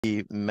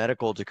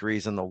medical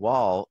degrees on the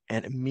wall,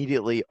 and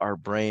immediately our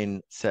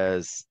brain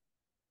says,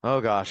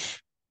 oh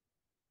gosh,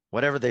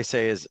 whatever they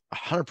say is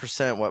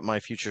 100% what my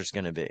future is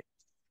going to be.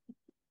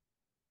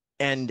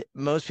 And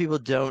most people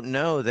don't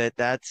know that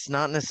that's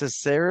not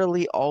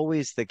necessarily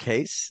always the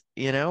case.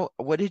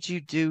 What did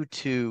you do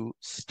to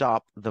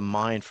stop the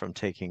mind from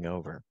taking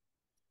over?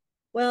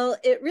 Well,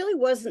 it really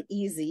wasn't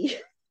easy,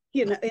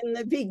 in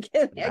the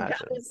beginning, I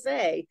gotta Imagine.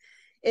 say.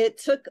 It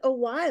took a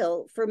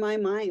while for my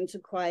mind to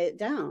quiet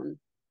down.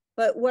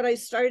 But what I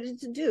started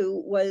to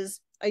do was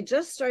I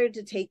just started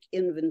to take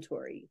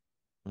inventory.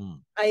 Mm.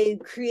 I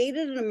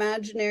created an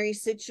imaginary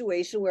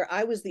situation where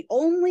I was the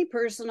only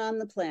person on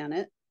the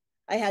planet.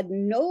 I had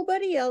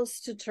nobody else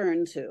to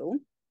turn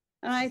to.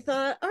 And I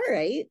thought, all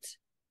right,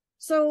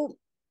 so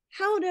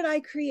how did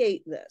I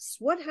create this?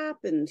 What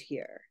happened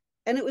here?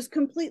 And it was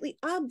completely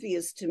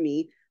obvious to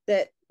me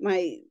that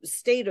my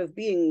state of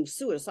being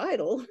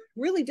suicidal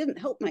really didn't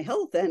help my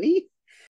health any.